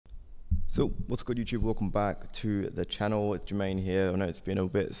So what's good, YouTube? Welcome back to the channel. It's Jermaine here. I know it's been a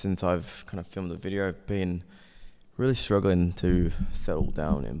bit since I've kind of filmed the video. I've been really struggling to settle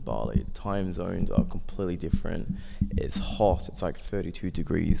down in Bali. The time zones are completely different. It's hot. It's like 32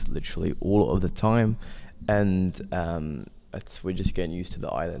 degrees literally all of the time, and we're just getting used to the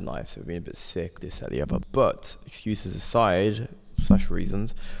island life. So we're being a bit sick, this, that, the other. But excuses aside,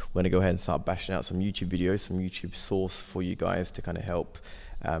 reasons, we're gonna go ahead and start bashing out some YouTube videos, some YouTube source for you guys to kind of help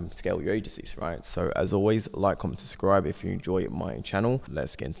scale your agencies, right? So as always, like, comment, subscribe if you enjoy my channel.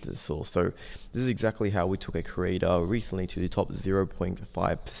 Let's get into the source. So this is exactly how we took a creator recently to the top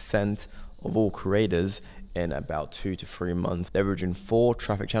 0.5% of all creators in about 2 to 3 months, leveraging 4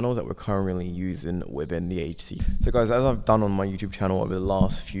 traffic channels that we're currently using within the agency. So guys, as I've done on my YouTube channel over the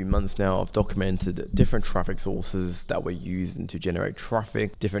last few months now, I've documented different traffic sources that we're using to generate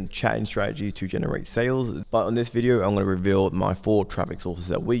traffic, different chatting strategies to generate sales. But on this video, I'm going to reveal my 4 traffic sources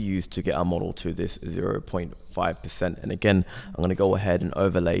that we use to get our model to this 0.5%. And again, I'm going to go ahead and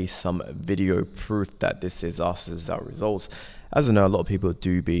overlay some video proof that this is us, this is our results. As I know, a lot of people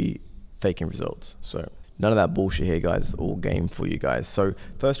do be faking results. So none of that bullshit here, guys. All game for you guys. So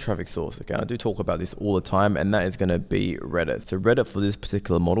first traffic source, okay, I do talk about this all the time, and that is going to be Reddit. So Reddit for this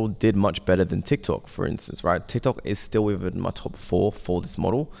particular model did much better than TikTok, for instance, right? TikTok is still within my top 4 for this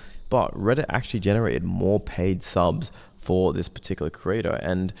model, but Reddit actually generated more paid subs for this particular creator.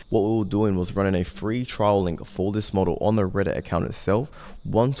 And what we were doing was running a free trial link for this model on the Reddit account itself.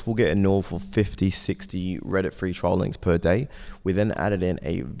 Once we'll get a north of 50, 60 Reddit free trial links per day, we then added in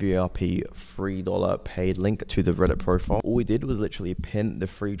a VIP $3 paid link to the Reddit profile. All we did was literally pin the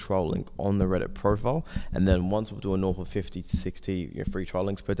free trial link on the Reddit profile, and then once we'll do a north of 50 to 60 free trial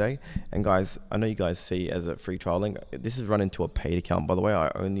links per day. And guys, I know you guys see as a free trial link, this is running to a paid account, by the way. I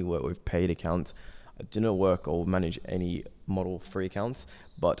only work with paid accounts. I do not work or manage any model free accounts,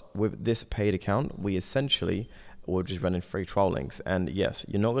 but with this paid account, we essentially we're just running free trial links. And yes,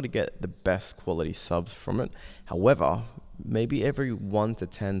 you're not going to get the best quality subs from it. However, maybe every 1 to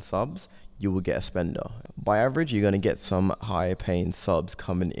 10 subs, you will get a spender. By average, you're going to get some higher paying subs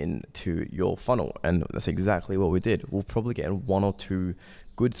coming into your funnel. And that's exactly what we did. We'll probably get in 1 or 2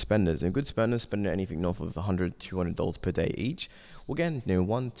 good spenders, and good spenders spending anything north of $100, $200 per day each. We're getting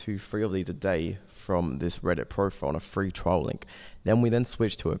 1, 2, 3 of these a day from this Reddit profile on a free trial link. Then we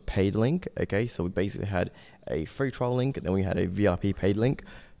switched to a paid link. Okay, so we basically had a free trial link, and then we had a VIP paid link.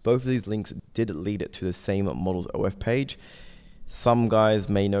 Both of these links did lead it to the same model's OF page. Some guys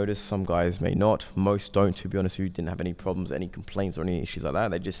may notice, some guys may not. Most don't, to be honest with you. Didn't have any problems, any complaints or any issues like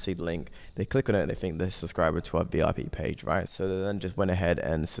that. They just see the link, they click on it, they think they're subscriber to our VIP page, right? So they then just went ahead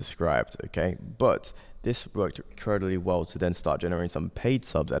and subscribed, okay? But this worked incredibly well to then start generating some paid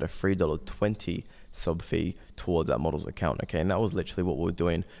subs at a $3.20 sub fee towards that model's account, okay? And that was literally what we were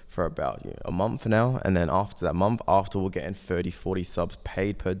doing for about a month now. And then after that month, after we're getting 30, 40 subs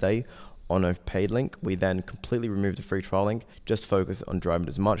paid per day on a paid link, we then completely removed the free trial link, just focus on driving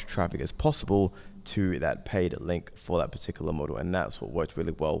as much traffic as possible to that paid link for that particular model. And that's what worked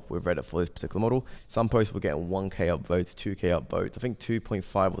really well with Reddit for this particular model. Some posts were getting 1K upvotes, 2K upvotes. I think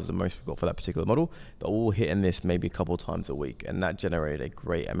 2.5 was the most we got for that particular model, but we were hitting this maybe a couple times a week, and that generated a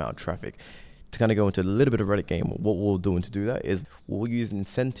great amount of traffic. To kind of go into a little bit of Reddit game, what we're doing to do that is we'll use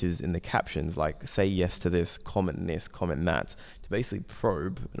incentives in the captions, like say yes to this, comment that, to basically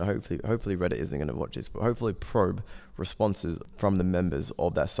probe, and hopefully Reddit isn't going to watch this, but hopefully probe responses from the members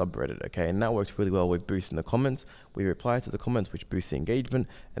of that subreddit, okay? And that works really well with boosting the comments. We reply to the comments, which boosts the engagement,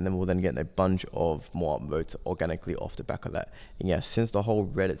 and then we'll then get a bunch of more upvotes organically off the back of that. And yes, since the whole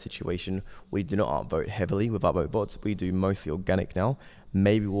Reddit situation, we do not upvote heavily with upvote bots. We do mostly organic now.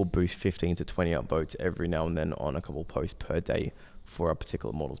 Maybe we'll boost 15 to 20 upvotes every now and then on a couple posts per day for a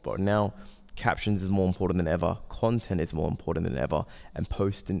particular models. But now, captions is more important than ever, content is more important than ever, and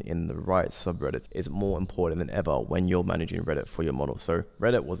posting in the right subreddit is more important than ever when you're managing Reddit for your model. So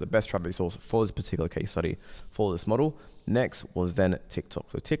Reddit was the best traffic source for this particular case study for this model. Next was then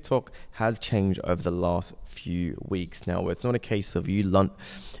TikTok. So TikTok has changed over the last few weeks. Now, it's not a case of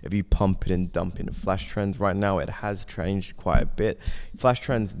if you pump it and dump in flash trends right now. It has changed quite a bit. Flash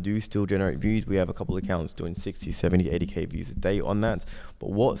trends do still generate views. We have a couple of accounts doing 60, 70, 80K views a day on that. But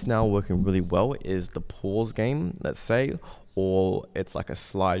what's now working really well is the pause game, let's say, or it's like a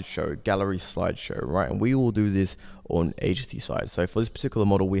slideshow, gallery slideshow, right? And we will do this on agency side. So for this particular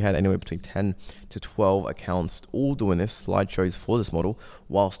model, we had anywhere between 10 to 12 accounts all doing this slideshows for this model,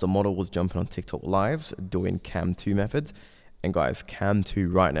 whilst the model was jumping on TikTok lives doing Cam 2 methods. And guys, Cam 2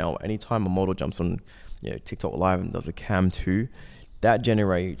 right now, anytime a model jumps on TikTok live and does a Cam 2, that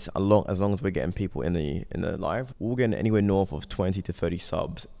generates as long as we're getting people in the live, we're getting anywhere north of 20 to 30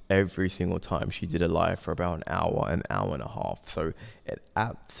 subs every single time she did a live for about an hour and a half. So it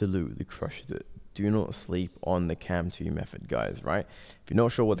absolutely crushes it. Do not sleep on the Cam 2 method, guys, right? If you're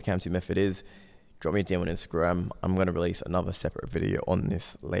not sure what the Cam 2 method is, drop me a DM on Instagram. I'm going to release another separate video on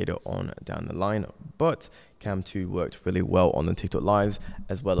this later on down the line. But Cam 2 worked really well on the TikTok lives,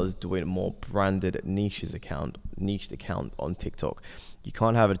 as well as doing more branded niched account on TikTok. You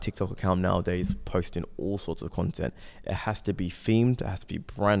can't have a TikTok account nowadays posting all sorts of content. It has to be themed, it has to be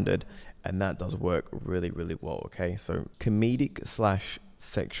branded, and that does work really, really well, okay? So comedic /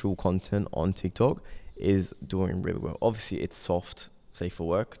 sexual content on TikTok is doing really well. Obviously, it's soft, safe for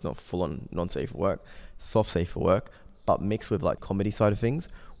work. It's not full on non-safe for work, soft, safe for work, but mixed with like comedy side of things,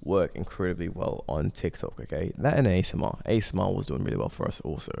 work incredibly well on TikTok, okay? That and ASMR was doing really well for us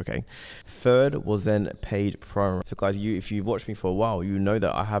also, okay? Third was then paid promo. So guys, if you've watched me for a while, you know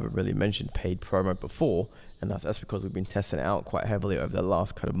that I haven't really mentioned paid promo before, and that's because we've been testing it out quite heavily over the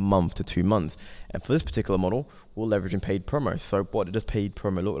last kind of month to 2 months. And for this particular model, we're leveraging paid promo. So what does paid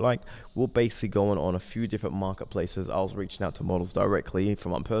promo look like? We're basically going on a few different marketplaces. I was reaching out to models directly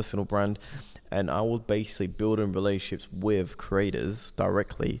from my personal brand, and I was basically building relationships with creators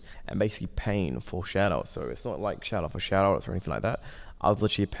directly and basically paying for shout outs. So it's not like shout out for shout outs or anything like that. I was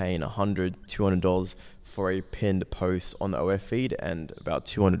literally paying $100, $200 for a pinned post on the OF feed, and about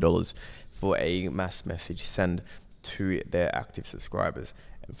 $200 for a mass message send to their active subscribers.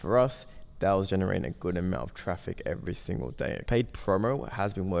 And for us, that was generating a good amount of traffic every single day. Paid promo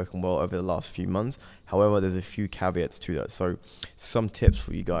has been working well over the last few months. However, there's a few caveats to that. So some tips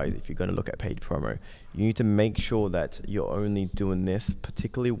for you guys if you're going to look at paid promo. You need to make sure that you're only doing this,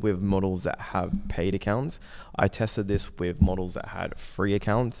 particularly with models that have paid accounts. I tested this with models that had free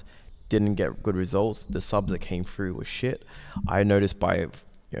accounts, didn't get good results. The subs that came through was shit. I noticed by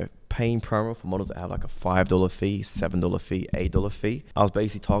paying promo for models that have like a $5 fee, $7 fee, $8 fee. I was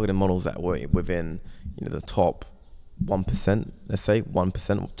basically targeting models that were within the top 1%, let's say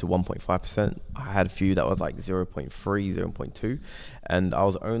 1% to 1.5%. I had a few that was like 0.3, 0.2, and I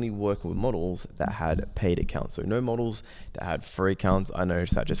was only working with models that had paid accounts. So no models that had free accounts. I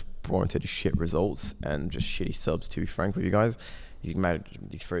noticed that just brought into shit results and just shitty subs, to be frank with you guys. You can imagine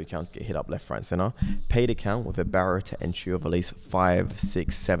these free accounts get hit up left, right, center. Paid account with a barrier to entry of at least $5, $6,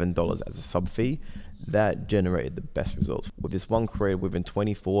 $7 as a sub fee, that generated the best results. With this one creator, within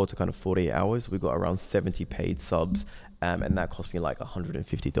 24 to kind of 48 hours, we got around 70 paid subs, and that cost me like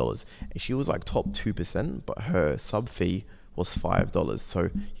 $150. And she was like top 2%, but her sub fee was $5. So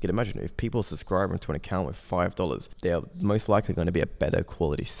you can imagine if people are subscribing to an account with $5, they're most likely going to be a better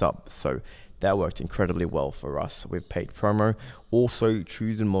quality sub. So that worked incredibly well for us with paid promo. Also,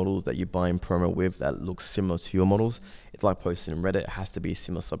 choosing models that you're buying promo with that look similar to your models. It's like posting in Reddit. It has to be a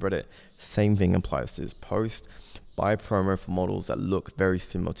similar subreddit. Same thing applies to this post. Buy promo for models that look very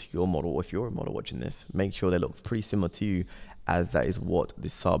similar to your model. If you're a model watching this, make sure they look pretty similar to you, as that is what the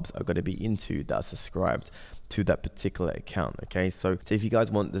subs are going to be into that are subscribed to that particular account. Okay, so if you guys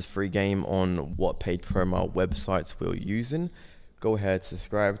want this free game on what paid promo websites we're using, go ahead,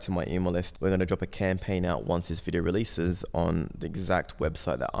 subscribe to my email list. We're going to drop a campaign out once this video releases on the exact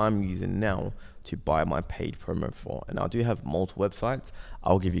website that I'm using now to buy my paid promo for. And I do have multiple websites.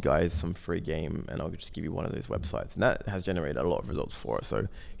 I'll give you guys some free game, and I'll just give you one of those websites. And that has generated a lot of results for us. So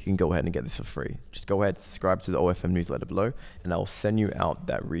you can go ahead and get this for free. Just go ahead, subscribe to the OFM newsletter below, and I'll send you out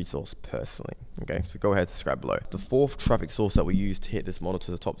that resource personally. Okay, so go ahead, subscribe below. The fourth traffic source that we used to hit this model to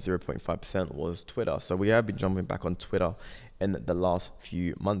the top 0.5% was Twitter. So we have been jumping back on Twitter in the last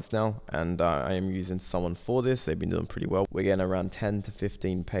few months now, and I am using someone for this. They've been doing pretty well. We're getting around 10 to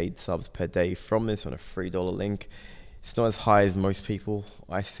 15 paid subs per day from this on a $3 link. It's not as high as most people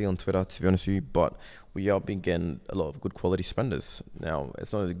I see on Twitter, to be honest with you, but we are been getting a lot of good quality spenders. Now,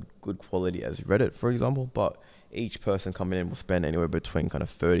 it's not as good quality as Reddit, for example, but each person coming in will spend anywhere between kind of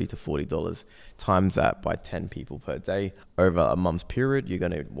 $30 to $40. Times that by 10 people per day over a month's period, you're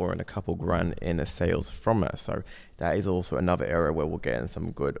going to warrant a couple grand in sales from that. So that is also another area where we're getting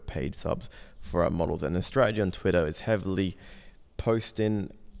some good paid subs for our models. And the strategy on Twitter is heavily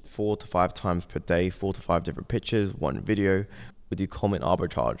posting 4 to 5 times per day, 4 to 5 different pictures, one video. We do comment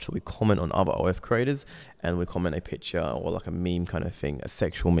arbitrage, so we comment on other OF creators and we comment a picture or like a meme kind of thing, a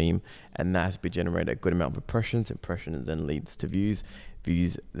sexual meme, and that has been generated a good amount of impressions. Impressions then leads to views,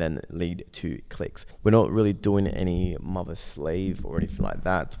 views then lead to clicks. We're not really doing any mother slave or anything like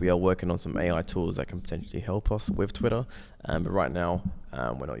that. We are working on some AI tools that can potentially help us with Twitter, but right now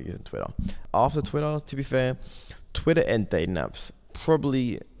we're not using Twitter. After Twitter, to be fair, Twitter and dating apps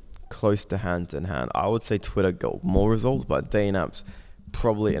probably close to hand in hand. I would say Twitter got more results, but dating apps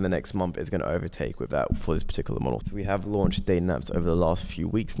probably in the next month is going to overtake with that for this particular model. So we have launched dating apps over the last few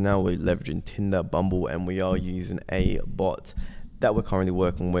weeks now. We're leveraging Tinder, Bumble, and we are using a bot that we're currently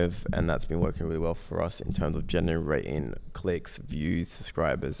working with, and that's been working really well for us in terms of generating clicks, views,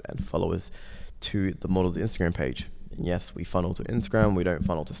 subscribers, and followers to the model's Instagram page. And yes, we funnel to Instagram, we don't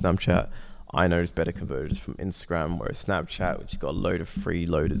funnel to Snapchat. I notice better conversions from Instagram, whereas Snapchat, which has got a load of free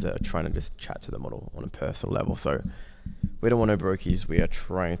loaders that are trying to just chat to the model on a personal level. So we don't want no brokies, we are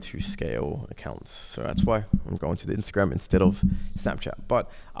trying to scale accounts. So that's why I'm going to the Instagram instead of Snapchat. But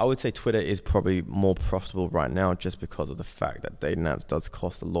I would say Twitter is probably more profitable right now just because of the fact that dating apps does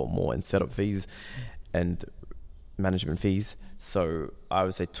cost a lot more in setup fees and management fees. So I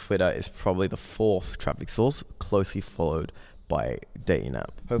would say Twitter is probably the 4th traffic source, closely followed by dating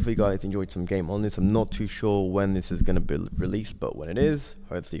app. Hopefully you guys enjoyed some game on this. I'm not too sure when this is going to be released, but when it is,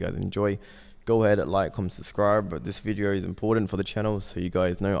 hopefully you guys enjoy. Go ahead, like, comment, subscribe. But this video is important for the channel, so you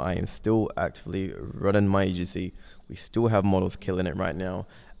guys know I am still actively running my agency. We still have models killing it right now.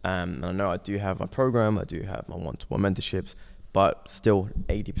 And I know I do have my program, I do have my one-to-one mentorships, but still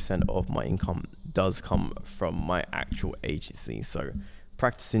 80% of my income does come from my actual agency. So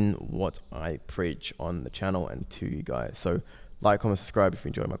practicing what I preach on the channel and to you guys. So like, comment, subscribe if you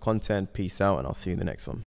enjoy my content. Peace out, and I'll see you in the next one.